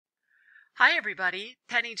Hi everybody,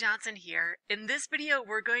 Penny Johnson here. In this video,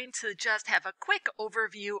 we're going to just have a quick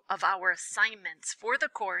overview of our assignments for the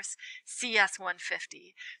course CS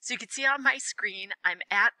 150. So you can see on my screen, I'm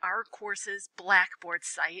at our course's Blackboard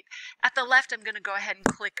site. At the left, I'm going to go ahead and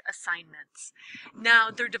click assignments. Now,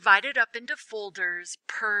 they're divided up into folders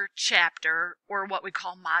per chapter, or what we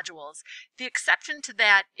call modules. The exception to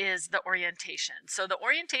that is the orientation. So the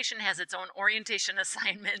orientation has its own orientation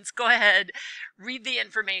assignments. Go ahead, read the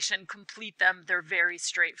information, complete them. They're very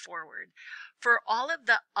straightforward. For all of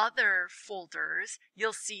the other folders,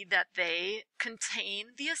 you'll see that they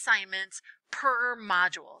contain the assignments per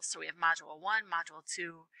module. So we have module 1, module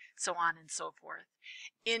 2, so on and so forth.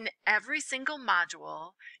 In every single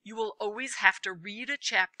module, you will always have to read a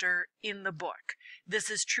chapter in the book. This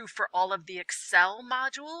is true for all of the Excel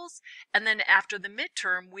modules, and then after the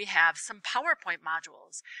midterm, we have some PowerPoint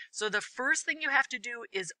modules. So the first thing you have to do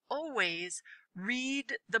is always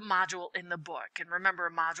read the module in the book. And remember, a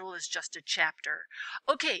module is just a chapter.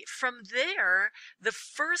 Okay, from there, the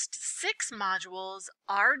first 6 modules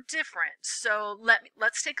are different. So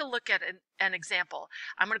let's take a look at an example.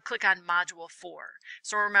 I'm going to click on module 4.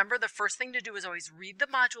 So remember, the first thing to do is always read the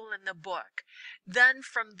module in the book. Then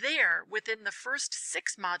from there, within the first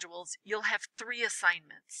 6 modules, you'll have 3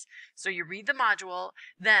 assignments. So you read the module,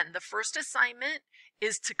 then the first assignment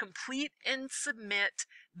is to complete and submit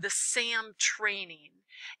the SAM training.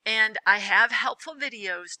 And I have helpful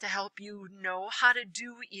videos to help you know how to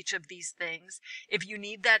do each of these things. If you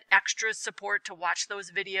need that extra support to watch those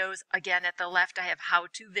videos, again, at the left, I have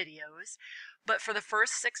how-to videos. But for the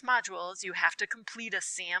first 6 modules, you have to complete a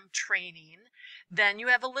SAM training. Then you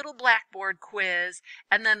have a little Blackboard quiz.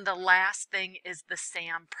 And then the last thing is the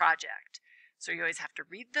SAM project. So you always have to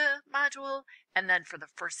read the module, and then for the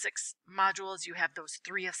first 6 modules, you have those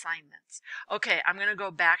 3 assignments. Okay, I'm going to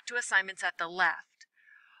go back to assignments at the left.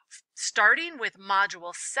 Starting with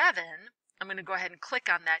module 7, I'm going to go ahead and click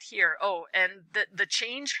on that here. Oh, and the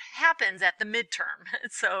change happens at the midterm.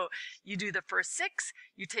 So you do the first 6,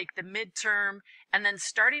 you take the midterm, and then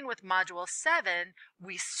starting with module 7,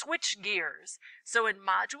 we switch gears. So in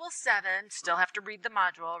module 7, still have to read the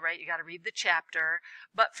module, right? You got to read the chapter.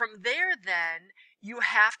 But from there then, you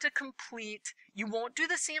have to complete, you won't do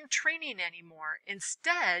the SAM training anymore.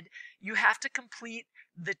 Instead, you have to complete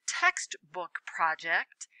the textbook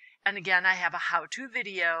project. And again, I have a how-to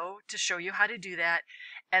video to show you how to do that.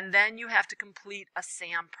 And then you have to complete a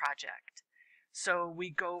SAM project. So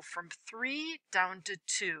we go from 3 down to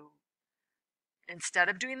 2. Instead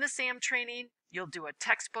of doing the SAM training, you'll do a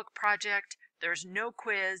textbook project. There's no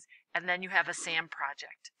quiz. And then you have a SAM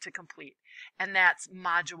project to complete. And that's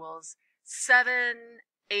modules 7,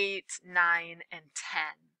 8, 9, and 10.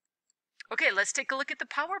 Okay, let's take a look at the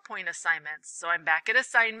PowerPoint assignments. So I'm back at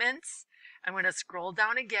assignments. I'm going to scroll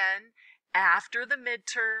down again. After the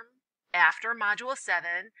midterm, after module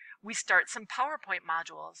 7, we start some PowerPoint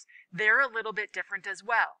modules. They're a little bit different as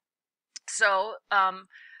well. So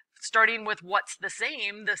starting with what's the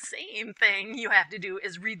same thing you have to do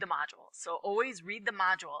is read the module. So always read the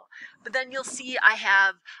module. But then you'll see I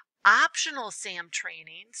have optional SAM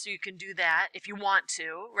training, so you can do that if you want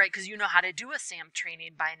to, right? Because you know how to do a SAM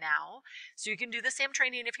training by now. So you can do the SAM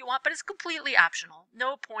training if you want, but it's completely optional.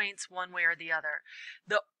 No points one way or the other.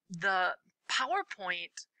 The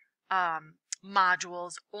PowerPoint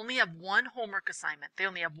modules only have one homework assignment. They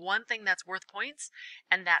only have one thing that's worth points,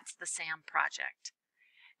 and that's the SAM project.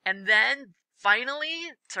 And then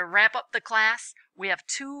finally, to wrap up the class, we have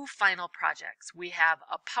 2 final projects. We have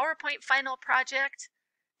a PowerPoint final project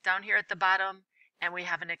down here at the bottom, and we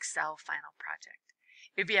have an Excel final project.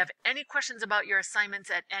 If you have any questions about your assignments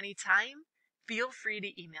at any time, feel free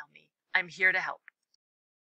to email me. I'm here to help.